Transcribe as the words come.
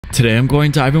Today I'm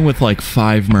going diving with like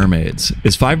 5 mermaids.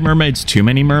 Is 5 mermaids too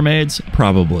many mermaids?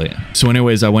 Probably. So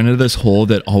anyways, I went into this hole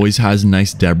that always has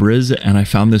nice debris and I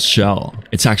found this shell.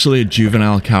 It's actually a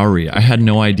juvenile cowrie. I had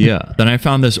no idea. Then I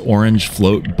found this orange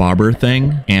float bobber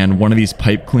thing and one of these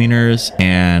pipe cleaners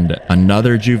and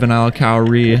another juvenile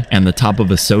cowrie and the top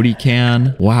of a soda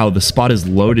can. Wow, the spot is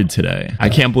loaded today. I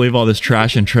can't believe all this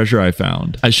trash and treasure I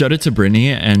found. I showed it to Brittany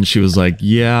and she was like,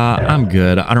 yeah, I'm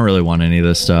good. I don't really want any of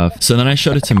this stuff. So then I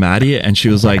showed it to Maddie and she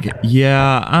was like,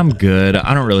 yeah, I'm good.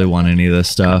 I don't really want any of this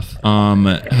stuff.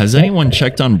 Has anyone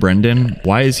checked on Brendan?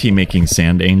 Why is he making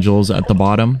sand angels at the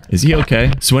bottom? Is he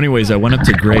okay? So anyways, I went up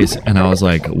to Grace and I was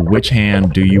like, which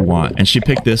hand do you want? And she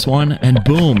picked this one and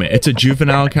boom, it's a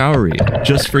juvenile cowrie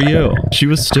just for you. She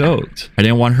was stoked. I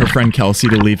didn't want her friend Kelsey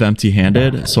to leave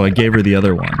empty-handed, so I gave her the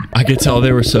other one. I could tell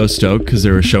they were so stoked because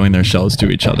they were showing their shells to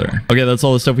each other. Okay, that's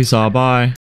all the stuff we saw. Bye.